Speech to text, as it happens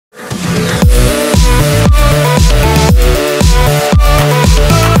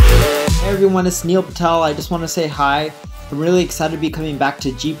everyone, it's Neil Patel. I just want to say hi. I'm really excited to be coming back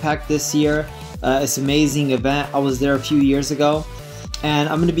to GPeC this year. It's an amazing event. I was there a few years ago. And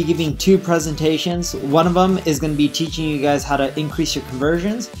I'm going to be giving 2 presentations. One of them is going to be teaching you guys how to increase your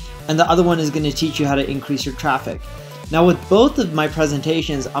conversions, and the other one is going to teach you how to increase your traffic. Now with both of my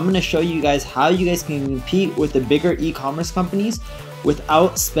presentations, I'm going to show you guys how you guys can compete with the bigger e-commerce companies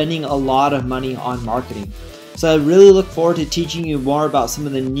without spending a lot of money on marketing. So I really look forward to teaching you more about some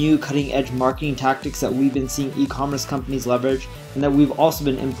of the new cutting edge marketing tactics that we've been seeing e-commerce companies leverage and that we've also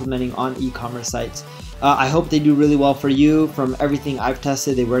been implementing on e-commerce sites. I hope they do really well for you. From everything I've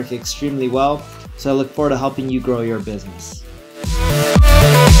tested, they work extremely well. So I look forward to helping you grow your business.